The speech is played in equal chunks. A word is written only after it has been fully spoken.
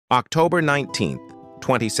October 19th,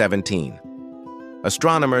 2017.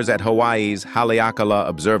 Astronomers at Hawaii's Haleakala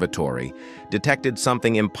Observatory detected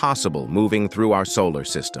something impossible moving through our solar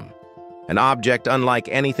system, an object unlike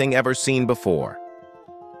anything ever seen before.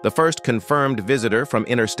 The first confirmed visitor from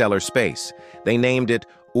interstellar space, they named it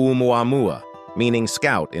Oumuamua, meaning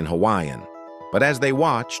scout in Hawaiian. But as they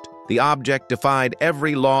watched, the object defied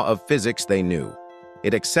every law of physics they knew.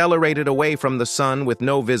 It accelerated away from the sun with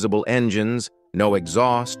no visible engines, no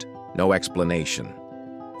exhaust, no explanation.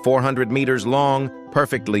 400 meters long,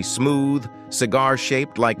 perfectly smooth,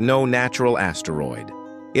 cigar-shaped like no natural asteroid.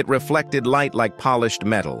 It reflected light like polished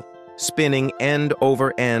metal, spinning end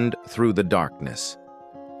over end through the darkness.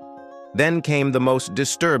 Then came the most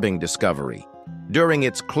disturbing discovery. During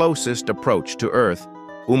its closest approach to Earth,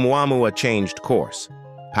 Oumuamua changed course,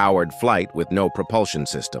 powered flight with no propulsion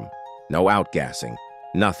system, no outgassing,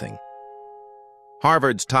 nothing.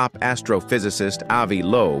 Harvard's top astrophysicist Avi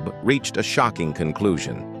Loeb reached a shocking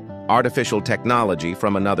conclusion: artificial technology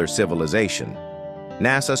from another civilization.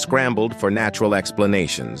 NASA scrambled for natural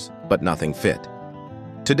explanations, but nothing fit.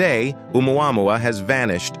 Today, Oumuamua has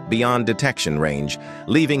vanished beyond detection range,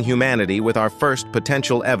 leaving humanity with our first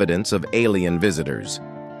potential evidence of alien visitors.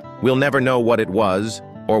 We'll never know what it was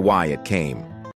or why it came.